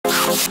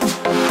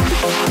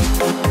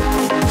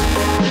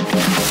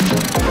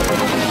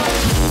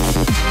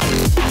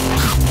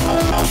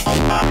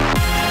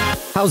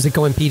How's it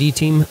going, PD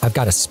team? I've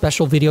got a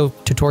special video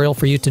tutorial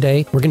for you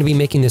today. We're going to be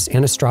making this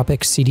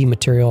anisotropic CD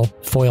material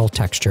foil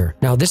texture.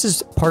 Now, this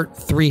is part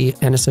 3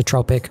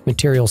 anisotropic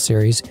material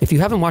series. If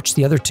you haven't watched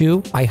the other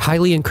two, I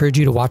highly encourage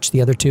you to watch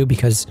the other two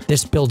because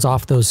this builds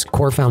off those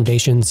core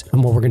foundations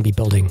and what we're going to be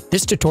building.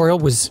 This tutorial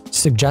was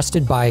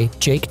suggested by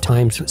Jake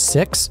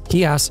 ×6.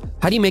 He asked,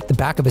 how do you make the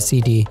back of a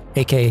CD,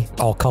 aka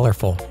all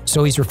colorful?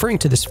 So he's referring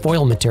to this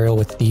foil material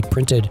with the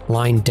printed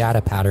line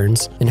data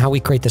patterns and how we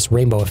create this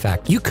rainbow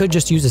effect. You could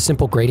just use a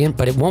simple gradient,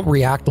 but it won't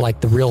react like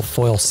the real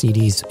foil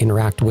CDs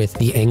interact with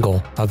the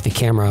angle of the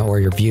camera or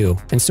your view.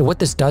 And so what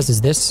this does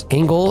is this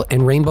angle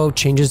and rainbow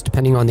changes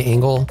depending on the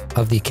angle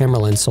of the camera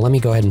lens. So let me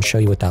go ahead and show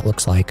you what that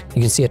looks like.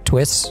 You can see it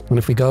twists, and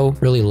if we go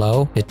really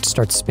low, it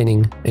starts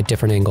spinning at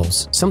different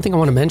angles. Something I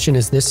want to mention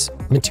is this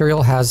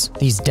material has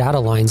these data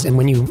lines, and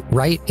when you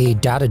write a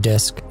data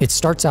disk, it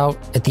starts out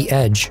at the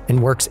edge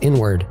and works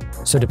inward.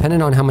 So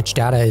depending on how much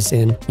data is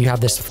in, you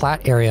have this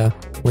flat area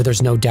where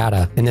there's no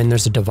data, and then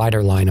there's a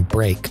divider line, a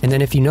break. And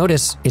then if you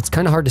notice, it's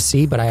kind of hard to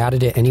see, but I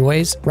added it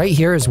anyways. Right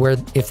here is where,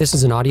 if this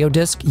is an audio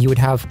disc, you would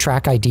have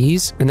track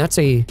IDs, and that's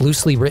a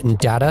loosely written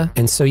data.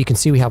 And so you can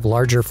see we have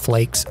larger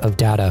flakes of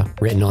data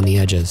written on the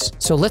edges.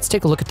 So let's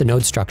take a look at the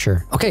node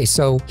structure. Okay,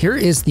 so here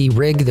is the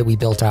rig that we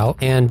built out.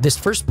 And this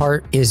first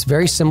part is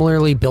very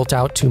similarly built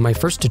out to my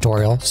first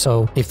tutorial.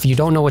 So if you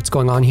don't know what's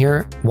going on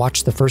here,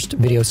 watch the first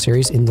video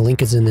series, and the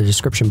link is in the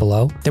description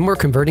below. Then we're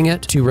converting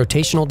it to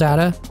rotational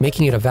data,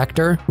 making it a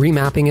vector,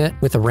 remapping it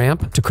with a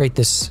ramp to create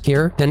this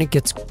here. Then it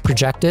gets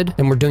projected,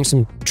 and we're doing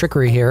some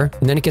trickery here,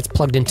 and then it gets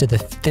plugged into the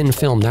thin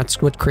film.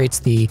 That's what creates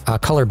the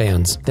color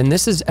bands. Then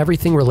this is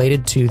everything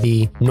related to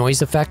the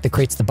noise effect that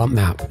creates the bump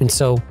map. And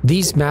so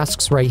these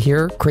masks right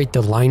here create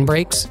the line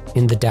breaks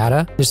in the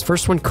data. This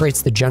first one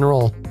creates the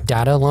general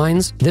data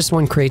lines. This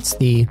one creates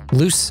the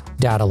loose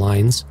data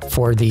lines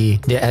for the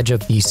edge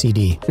of the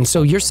CD. And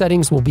so your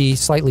settings will be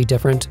slightly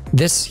different.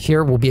 This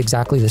here will be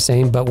exactly the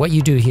same, but what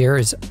you do here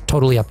is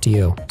totally up to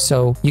you.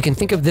 So you can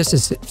think of this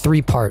as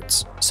 3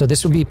 parts. So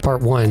this would be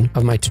part 1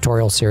 of my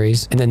tutorial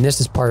series, and then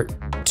this is part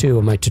 2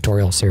 of my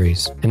tutorial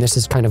series. And this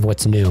is kind of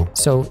what's new.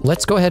 So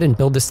let's go ahead and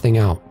build this thing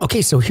out.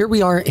 Okay, so here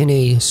we are in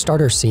a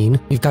starter scene.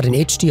 We've got an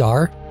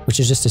HDR, which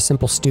is just a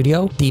simple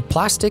studio. The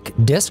plastic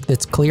disc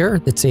that's clear,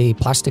 that's a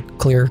plastic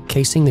clear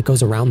casing that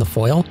goes around the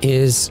foil,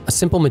 is a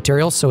simple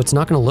material, so it's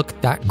not going to look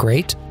that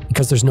great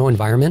because there's no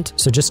environment.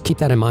 So just keep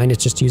that in mind.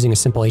 It's just using a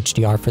simple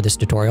HDR for this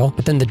tutorial.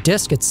 But then the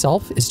disc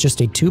itself is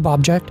just a tube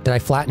object that I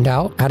flattened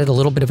out, added a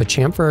little bit of a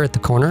chamfer at the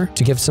corner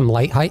to give some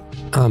light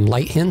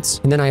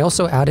hints. And then I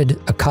also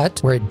added a cut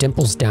where it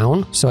dimples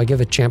down. So I give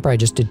a chamfer. I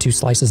just did 2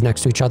 slices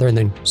next to each other and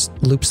then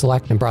loop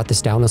select and brought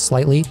this down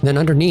slightly. And then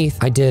underneath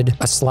I did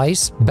a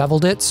slice,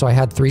 beveled it. So I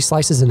had 3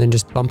 slices and then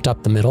just bumped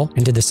up the middle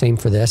and did the same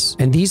for this.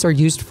 And these are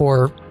used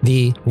for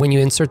when you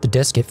insert the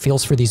disc, it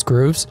feels for these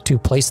grooves to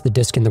place the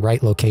disc in the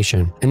right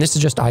location. And this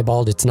is just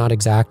eyeballed, it's not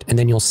exact. And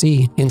then you'll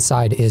see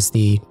inside is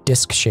the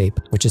disc shape,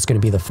 which is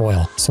going to be the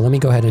foil. So let me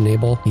go ahead and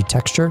enable the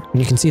texture.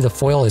 And you can see the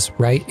foil is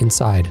right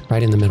inside,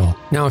 right in the middle.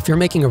 Now, if you're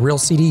making a real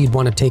CD, you'd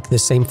want to take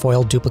this same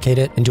foil, duplicate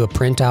it, and do a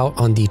print out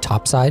on the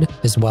top side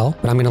as well.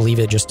 But I'm going to leave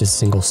it just as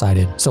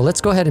single-sided. So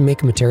let's go ahead and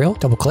make a material,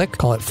 double click,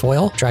 call it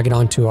foil, drag it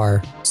onto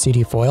our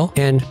CD foil.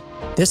 And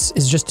this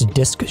is just a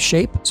disc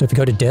shape. So if you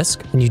go to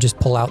disc and you just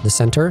pull out the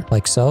center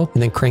like so,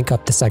 and then crank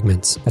up the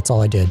segments. That's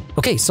all I did.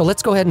 Okay, so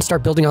let's go ahead and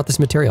start building out this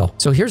material.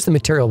 So here's the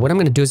material. What I'm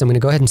going to do is I'm going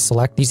to go ahead and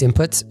select these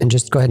inputs and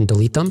just go ahead and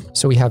delete them.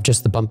 So we have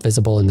just the bump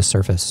visible in the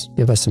surface.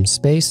 Give us some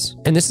space.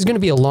 And this is going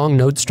to be a long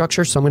node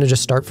structure. So I'm going to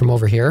just start from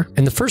over here.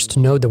 And the first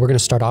node that we're going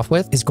to start off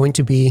with is going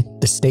to be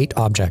the state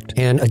object.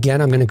 And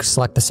again, I'm going to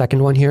select the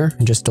second one here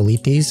and just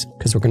delete these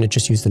because we're going to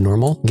just use the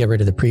normal, get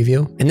rid of the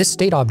preview. And this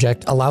state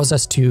object allows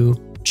us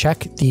to check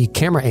the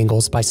camera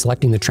angles by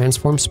selecting the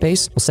transform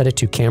space. We'll set it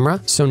to camera.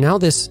 So now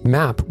this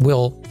map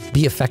will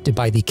be affected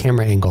by the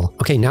camera angle.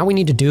 Okay, now we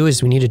need to do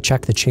is we need to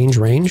check the change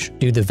range,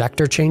 do the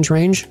vector change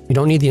range. You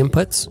don't need the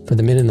inputs for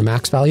the min and the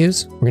max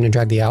values. We're going to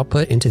drag the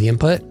output into the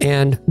input.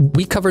 And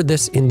we covered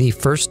this in the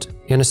first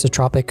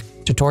anisotropic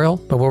tutorial,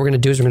 but what we're going to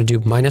do is we're going to do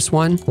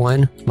 -1,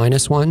 1,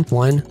 -1,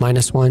 -1,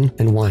 -1,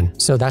 and 1.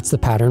 So that's the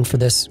pattern for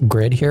this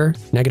grid here.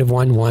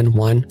 -1, 1,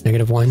 1,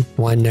 -1,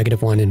 1,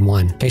 -1, and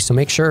 1. Okay, so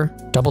make sure,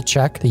 double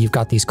check that you've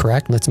got these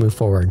correct. Let's move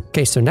forward.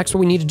 Okay, so next what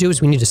we need to do is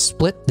we need to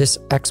split this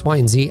X, Y,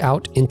 and Z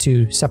out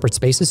into separate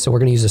spaces. So we're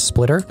going to use a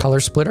splitter,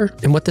 color splitter.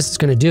 And what this is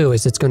going to do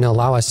is it's going to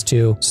allow us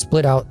to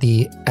split out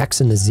the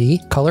X and the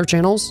Z color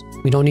channels.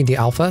 We don't need the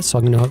alpha, so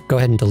I'm going to go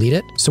ahead and delete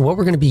it. So what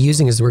we're going to be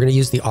using is we're going to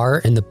use the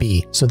R and the B.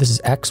 So this is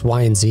X,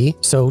 Y, and Z.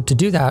 So to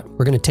do that,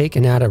 we're going to take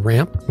and add a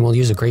ramp, and we'll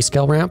use a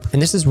grayscale ramp.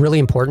 And this is really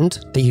important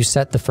that you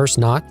set the first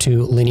knot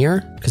to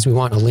linear because we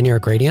want a linear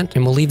gradient.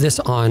 And we'll leave this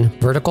on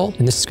vertical,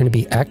 and this is going to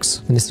be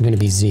X, and this is going to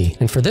be Z.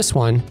 And for this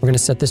one, we're going to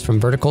set this from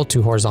vertical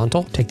to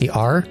horizontal. Take the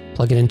R,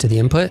 plug it into the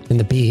input, and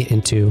the B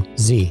into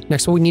Z.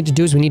 Next, what we need to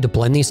do is we need to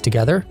blend these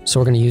together. So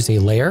we're going to use a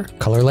layer,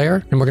 color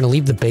layer, and we're going to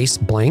leave the base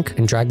blank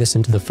and drag this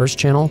into the first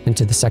channel,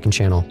 into the second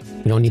channel.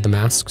 We don't need the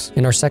masks.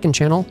 In our second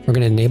channel, we're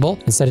going to enable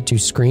and set it to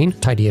screen.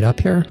 fine. Tidy it up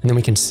here, and then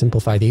we can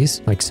simplify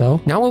these like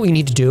so. Now what we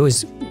need to do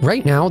is,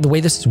 right now, the way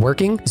this is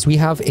working is we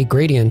have a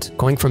gradient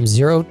going from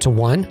 0 to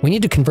 1. We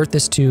need to convert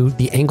this to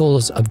the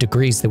angles of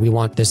degrees that we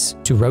want this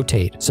to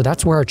rotate. So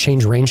that's where our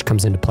change range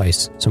comes into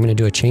place. So I'm going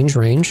to do a change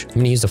range. I'm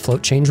going to use a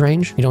float change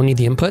range. You don't need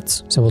the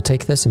inputs. So we'll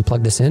take this and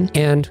plug this in.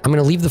 And I'm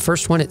going to leave the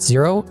first one at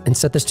 0 and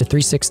set this to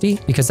 360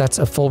 because that's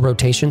a full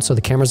rotation. So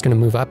the camera's going to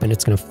move up and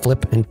it's going to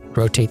flip and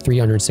rotate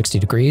 360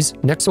 degrees.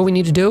 Next, what we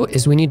need to do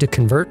is we need to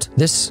convert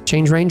this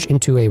change range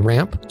into a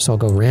ramp. So I'll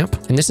go ramp.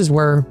 And this is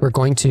where we're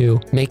going to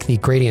make the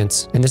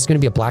gradients. And this is going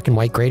to be a black and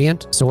white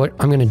gradient. So what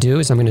I'm going to do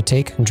is I'm going to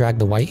take and drag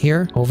the white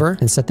here over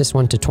and set this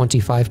one to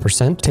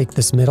 25%. Take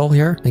this middle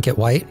here, make it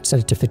white, set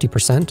it to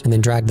 50%, and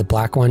then drag the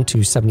black one to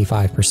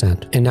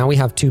 75%. And now we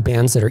have two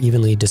bands that are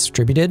evenly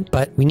distributed,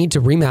 but we need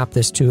to remap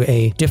this to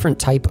a different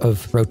type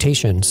of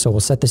rotation. So we'll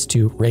set this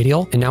to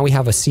radial, and now we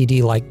have a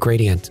CD-like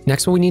gradient.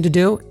 Next, what we need to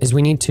do is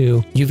we need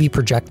to UV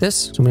project this.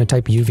 So I'm going to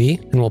type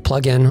UV, and we'll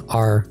plug in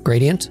our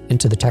gradient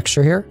into the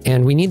texture here.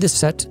 And we need this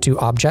set to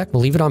object.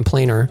 We'll leave it on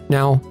planar.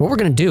 Now, what we're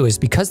going to do is,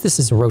 because this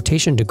is a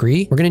rotation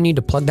degree, we're going to need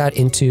to plug that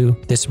into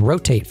this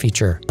rotate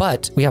feature.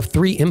 But we have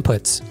 3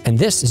 inputs, and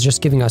this is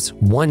just giving us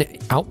 1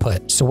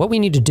 output. So what we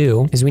need to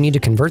do is we need to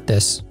convert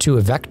this to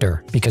a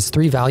vector, because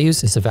 3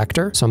 values is a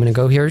vector. So I'm going to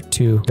go here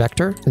to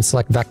vector and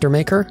select vector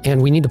maker,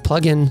 and we need to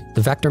plug in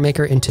the vector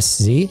maker into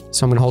Z.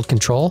 So I'm going to hold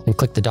control and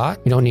click the dot.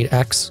 We don't need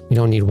X, we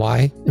don't need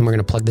Y, and we're going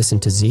to plug this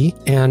into Z.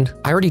 And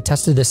I already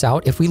tested this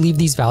out. If we leave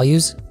these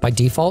values by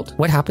default,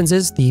 what happens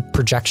is the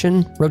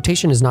projection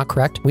rotation is not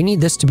correct. We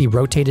need this to be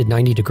rotated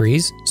 90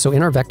 degrees. So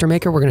in our vector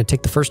maker, we're going to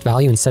take the first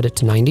value and set it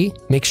to 90.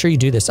 Make sure you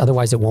do this,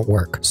 otherwise it won't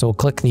work. So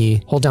we'll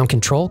hold down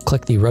control,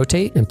 click the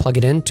rotate, and plug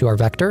it into our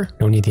vector.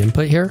 Don't need the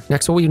input here.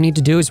 Next, what we need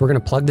to do is we're going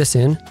to plug this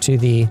in to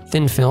the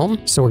thin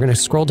film. So we're going to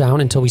scroll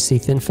down until we see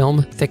thin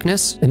film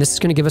thickness, and this is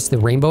going to give us the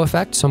rainbow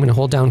effect. So I'm going to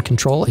hold down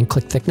control and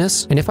click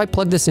thickness. And if I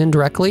plug this in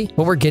directly,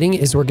 what we're getting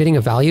is we're getting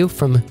a value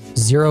from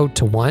 0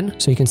 to 1.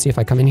 So you can see if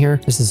I come in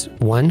here, this is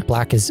 1,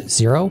 black is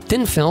 0.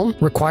 Thin film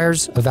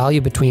requires a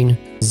value between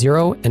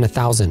 0 and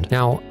 1,000.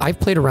 Now, I've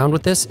played around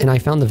with this and I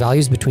found the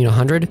values between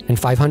 100 and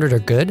 500 are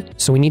good.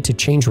 So we need to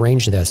change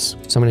range this.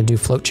 So I'm going to do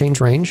float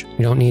change range.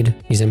 We don't need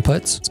these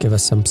inputs. Let's give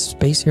us some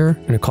space here.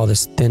 I'm going to call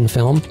this thin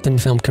film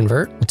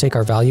convert. We'll take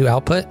our value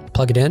output,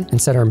 plug it in,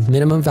 and set our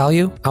minimum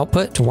value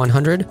output to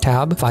 100,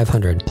 tab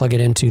 500. Plug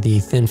it into the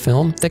thin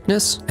film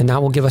thickness, and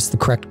that will give us the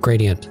correct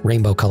gradient,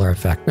 rainbow color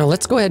effect. Now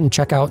let's go ahead and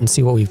check out and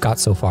see what we've got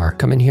so far.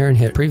 Come in here and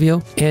hit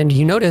preview, and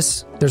you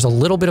notice there's a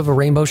little bit of a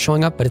rainbow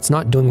showing up, but it's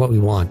not doing what we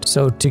want.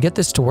 So to get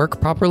this to work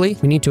properly,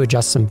 we need to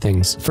adjust some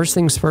things. First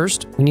things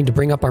first, we need to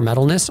bring up our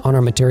metalness on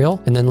our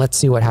material, and then let's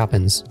see what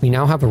happens. We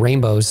now have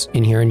rainbows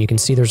in here, and you can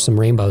see there's some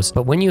rainbows.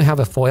 But when you have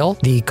a foil,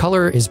 the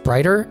color is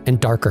brighter and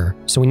darker.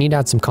 So we need to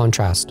add some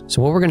contrast.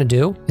 So what we're going to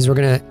do is we're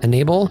going to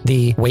enable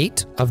the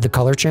weight of the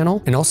color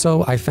channel. And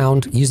also I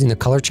found using the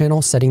color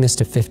channel, setting this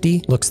to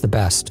 50 looks the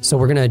best. So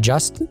we're going to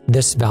adjust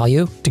this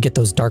value to get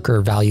those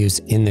darker values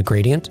in the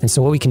gradient. And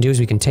so what we can do is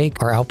we can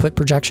take our output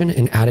projection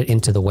and add it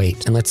into the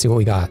weight. And let's see what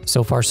we got.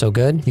 So far, so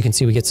good. You can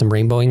see we get some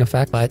rainbowing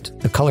effect, but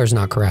the color is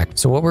not correct.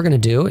 So what we're going to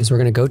do is we're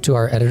going to go to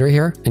our editor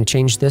here and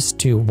change this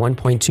to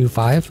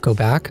 1.25, go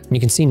back. And you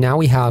can see now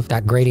we have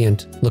that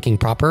gradient looking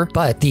proper,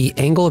 but the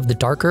angle of the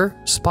darker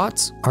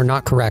spots are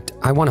not correct.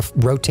 I want to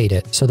rotate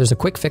it. So there's a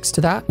quick fix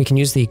to that. We can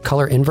use the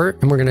color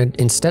invert, and we're going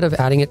to, instead of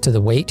adding it to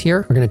the weight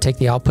here, we're going to take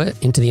the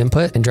output into the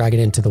input and drag it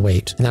into the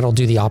weight, and that'll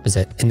do the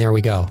opposite. And there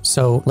we go.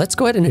 So let's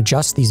go ahead and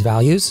adjust these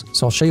values.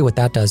 So I'll show you what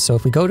that does. So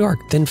if we go to our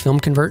thin film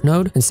convert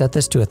node and set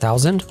this to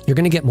 1,000, you're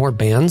going to get more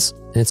bands,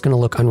 and it's going to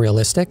look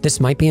unrealistic. This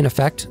might be an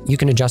effect. You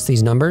can adjust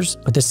these numbers,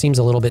 but this seems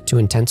a little bit too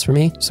intense for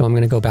me. So I'm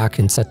going to go back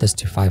and set this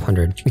to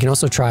 500. We can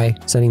also try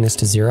setting this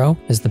to 0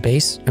 as the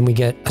base, and we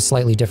get a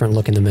slightly different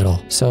look in the middle.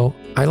 So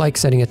I like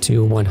setting it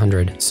to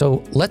 100.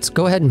 So let's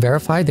go ahead and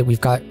verify that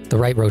we've got the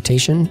right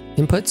rotation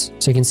inputs.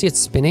 So you can see it's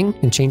spinning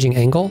and changing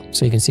angle.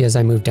 So you can see as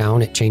I move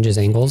down, it changes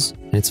angles,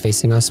 and it's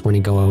facing us when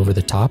you go over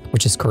the top,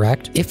 which is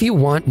correct. If you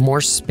want more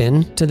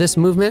spin to this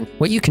movement,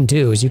 what you can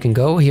do is you can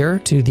go here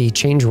to the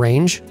change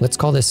range. Let's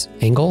call this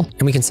angle,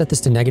 and we can set this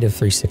to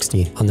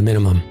 -360 on the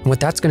minimum. And what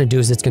that's going to do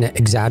is it's going to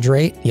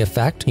exaggerate the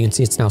effect. You can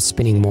see it's now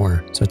spinning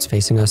more. So it's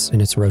facing us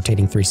and it's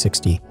rotating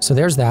 360. So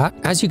there's that.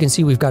 As you can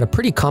see, we've got a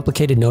pretty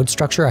complicated node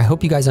structure. I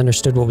hope you guys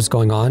understood what was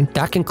going on.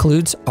 That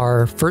concludes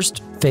our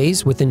first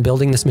phase within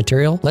building this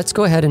material. Let's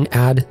go ahead and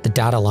add the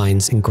data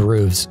lines and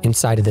grooves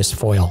inside of this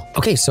foil.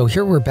 Okay, so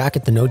here we're back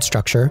at the node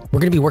structure. We're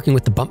going to be working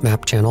with the bump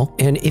map channel.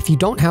 And if you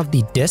don't have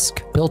the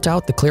disc built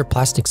out, the clear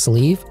plastic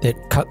sleeve that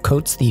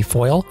coats the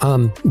foil,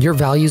 your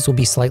values will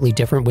be slightly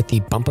different with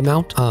the bump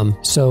amount.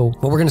 So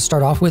what we're going to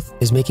start off with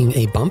is making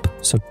a bump.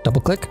 So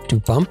double click, do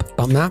bump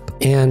map.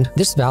 And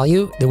this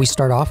value that we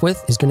start off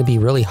with is going to be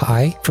really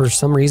high. For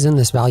some reason,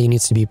 this value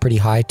needs to be pretty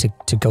high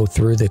to go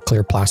through the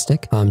clear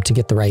plastic to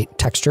get the right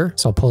texture.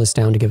 So I'll pull this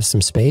down to give us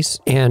some space.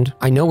 And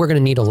I know we're going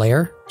to need a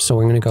layer. So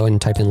we're going to go ahead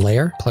and type in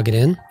layer, plug it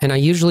in. And I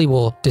usually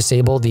will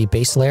disable the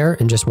base layer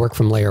and just work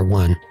from layer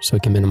 1 so we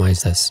can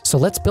minimize this. So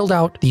let's build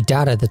out the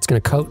data that's going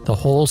to coat the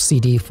whole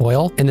CD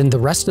foil. And then the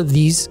rest of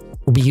these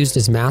will be used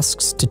as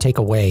masks to take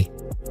away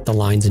the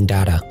lines and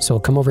data. So I'll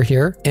come over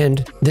here,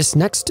 and this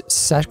next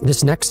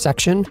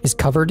section is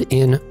covered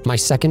in my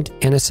second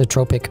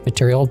anisotropic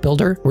material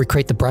builder, where we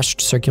create the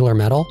brushed circular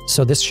metal.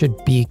 So this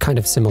should be kind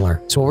of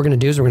similar. So what we're going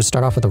to do is we're going to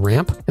start off with a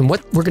ramp, and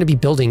what we're going to be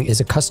building is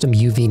a custom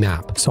UV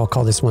map. So I'll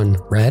call this one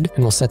red,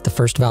 and we'll set the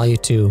first value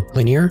to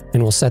linear,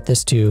 and we'll set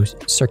this to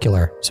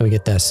circular. So we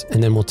get this,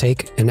 and then we'll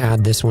take and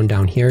add this one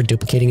down here,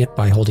 duplicating it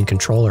by holding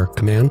Control or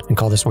Command, and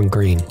call this one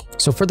green.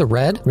 So for the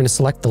red, we're going to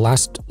select the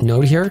last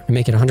node here and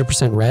make it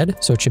 100%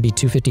 red. So it should be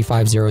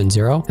 255, 0, and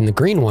 0. And the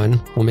green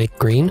one, we'll make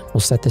green.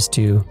 We'll set this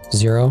to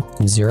 0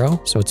 and 0.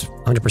 So it's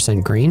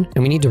 100% green.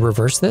 And we need to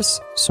reverse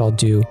this. So I'll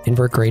do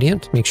invert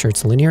gradient, make sure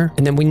it's linear.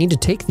 And then we need to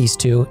take these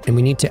two and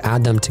we need to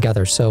add them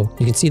together. So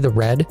you can see the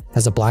red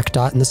has a black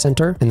dot in the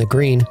center, and the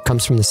green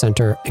comes from the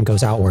center and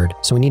goes outward.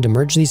 So we need to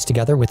merge these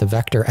together with a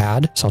vector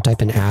add. So I'll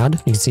type in add.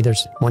 You can see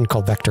there's one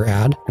called vector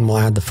add, and we'll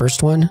add the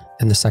first one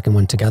and the second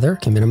one together.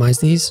 Can minimize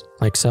these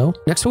like so.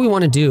 Next, what we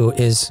want to do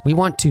is we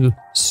want to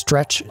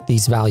stretch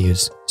these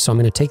values. So I'm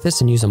going to take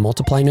this and use a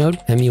multiply node,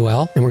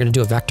 MUL, and we're going to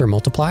do a vector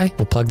multiply.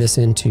 We'll plug this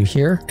into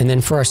here. And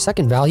then for our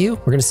second value,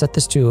 we're going to set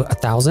this to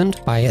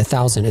 1000 by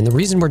 1000. And the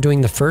reason we're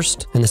doing the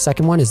first and the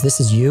second one is this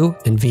is U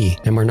and V,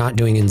 and we're not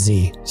doing in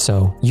Z.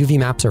 So UV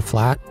maps are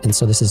flat. And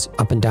so this is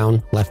up and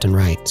down, left and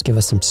right. Let's give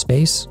us some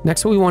space.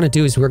 Next, what we want to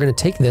do is we're going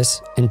to take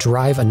this and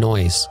drive a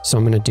noise. So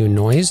I'm going to do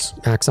noise,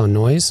 max on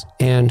noise.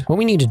 And what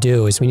we need to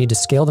do is we need to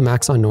scale the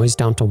max on noise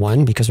down to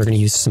 1 because we're going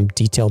to use some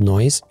detailed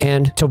noise.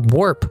 And to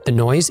warp the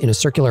noise in a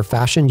circular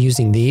fashion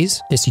using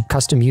this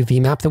custom UV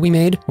map that we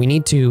made, we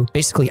need to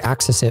basically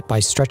access it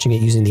by stretching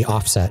it using the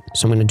offset.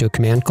 So I'm going to do a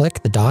command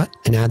click, the dot,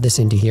 and add this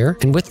into here.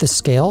 And with the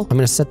scale, I'm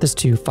going to set this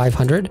to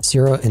 500,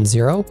 0, and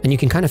 0. And you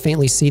can kind of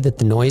faintly see that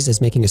the noise is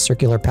making a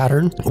circular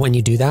pattern when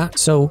you do that.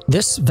 So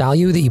this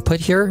value that you put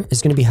here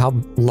is going to be how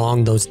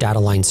long those data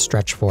lines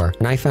stretch for.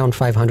 And I found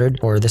 500,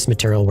 or this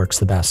material works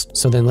the best.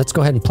 So then let's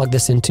go ahead and plug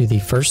this into the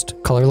first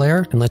color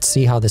layer, and let's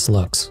see how this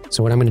looks.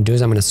 So what I'm going to do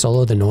is I'm going to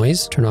solo the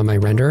noise, turn on my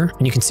renderer,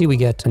 and you can see we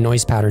get a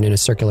noise pattern in a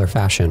circular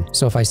fashion.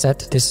 So if I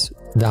set this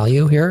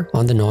value here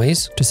on the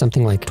noise to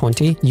something like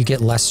 20, you get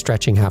less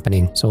stretching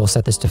happening. So we'll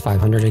set this to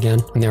 500 again,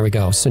 and there we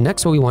go. So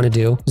next what we want to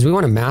do is we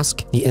want to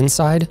mask the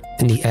inside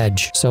and the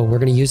edge. So we're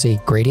going to use a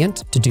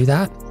gradient to do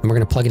that, and we're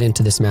going to plug it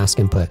into this mask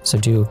input. So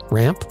do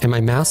ramp, and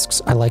my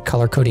masks, I like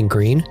color coding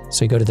green.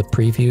 So you go to the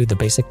preview, the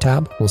basic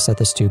tab, we'll set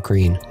this to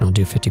green, and I'll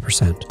do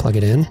 50%. Plug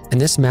it in. And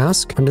this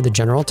mask, under the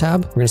general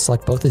tab, we're going to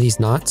select both of these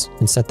knots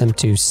and set them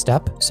to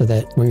step so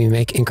that when we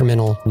make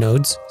incremental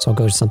nodes, so I'll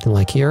go to something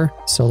like here,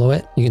 solo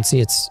it. You can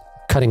see it's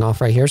cutting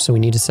off right here. So we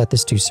need to set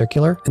this to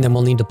circular, and then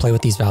we'll need to play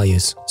with these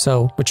values.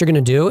 So what you're going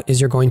to do is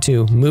you're going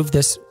to move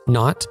this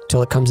knot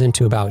till it comes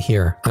into about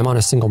here. I'm on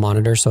a single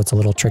monitor, so it's a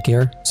little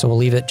trickier. So we'll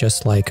leave it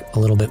just like a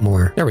little bit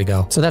more. There we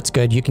go. So that's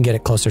good. You can get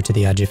it closer to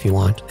the edge if you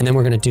want. And then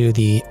we're going to do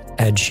the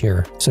edge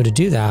here. So to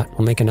do that,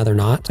 we'll make another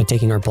knot by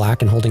taking our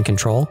black and holding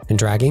Control and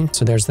dragging.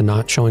 So there's the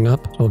knot showing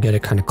up. We'll get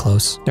it kind of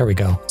close. There we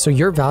go. So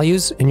your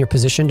values and your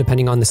position,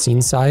 depending on the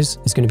scene size,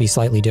 is going to be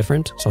slightly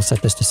different. So I'll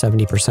set this to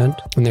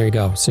 70%. And there you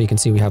go. So you can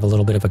see we have a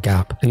little bit of a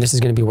gap. And this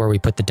is going to be where we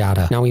put the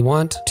data. Now we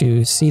want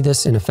to see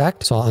this in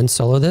effect. So I'll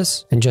unsolo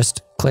this and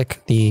just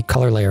click the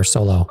color layer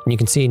solo. And you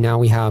can see now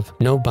we have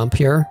no bump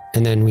here,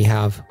 and then we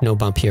have no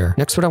bump here.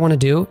 Next, what I want to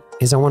do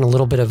is I want a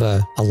little bit of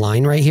a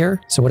line right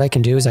here. So what I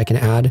can do is I can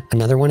add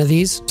another one of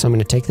these. So I'm going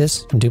to take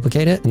this and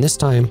duplicate it. And this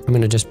time I'm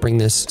going to just bring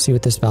this, see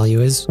what this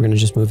value is. We're going to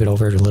just move it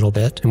over a little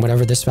bit, and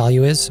whatever this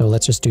value is. So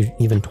let's just do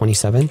even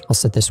 27. I'll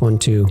set this one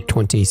to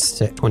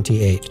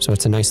 28. So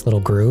it's a nice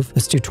little groove.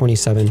 Let's do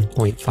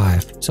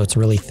 27.5. So it's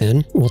really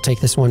thin. We'll take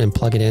this one and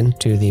plug it in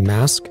to the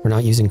mask. We're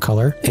not using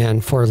color.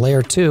 And for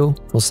layer 2,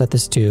 we'll set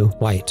this to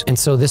white. And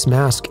so this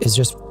mask is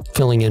just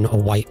filling in a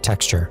white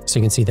texture. So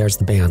you can see there's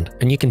the band,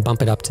 and you can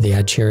bump it up to the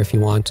edge here if you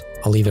want.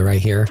 I'll leave it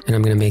right here, and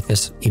I'm going to make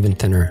this even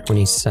thinner,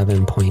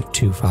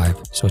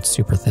 27.25. So it's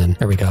super thin.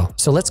 There we go.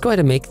 So let's go ahead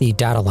and make the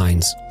data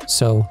lines.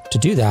 So to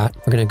do that,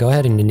 we're going to go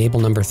ahead and enable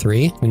number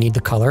 3. We need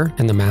the color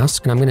and the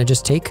mask, and I'm going to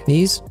just take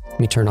these. Let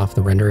me turn off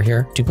the renderer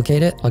here,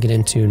 duplicate it, plug it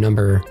into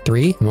number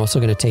 3. I'm also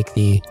going to take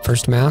the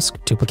first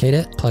mask, duplicate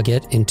it, plug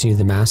it into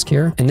the mask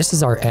here. And this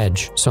is our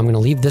edge. So I'm going to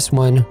leave this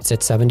one, it's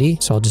at 70.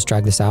 So I'll just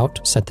drag this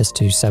out, set this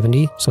to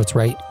 70. So it's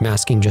right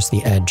masking just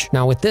the edge.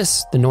 Now with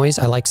this, the noise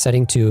I like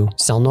setting to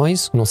cell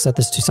noise, and we'll set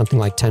this to something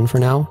like 10 for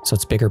now. So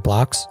it's bigger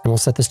blocks, and we'll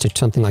set this to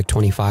something like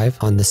 25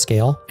 on the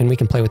scale, and we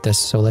can play with this.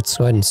 So let's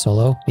go ahead and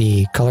solo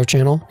the color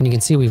channel, and you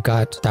can see we've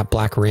got that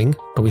black ring,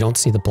 but but we don't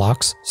see the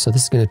blocks. So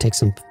this is going to take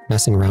some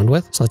messing around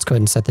with. So let's go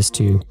ahead and set this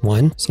to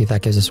 1, see if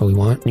that gives us what we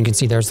want. And you can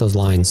see there's those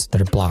lines that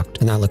are blocked,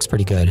 and that looks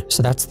pretty good.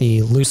 So that's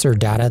the looser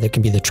data that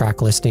can be the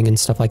track listing and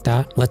stuff like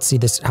that. Let's see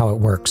this, how it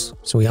works.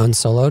 So we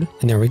unsoloed,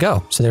 and there we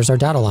go. So there's our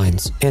data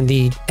lines. And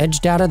the edge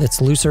data that's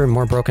looser and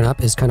more broken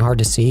up is kind of hard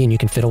to see, and you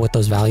can fiddle with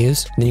those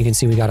values. And then you can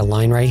see we got a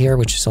line right here,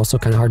 which is also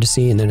kind of hard to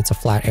see, and then it's a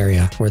flat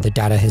area where the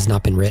data has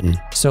not been written.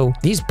 So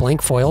these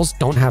blank foils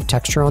don't have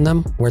texture on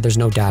them where there's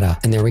no data.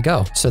 And there we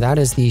go. So that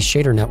is the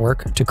shader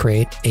network to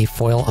create a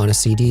foil on a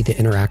CD that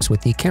interacts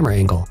with the camera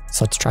angle.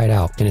 So let's try it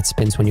out. And it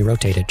spins when you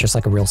rotate it, just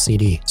like a real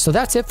CD. So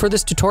that's it for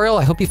this tutorial.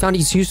 I hope you found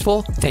these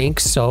useful.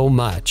 Thanks so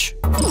much.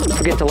 Don't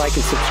forget to like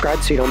and subscribe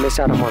so you don't miss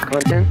out on more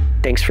content.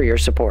 Thanks for your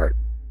support.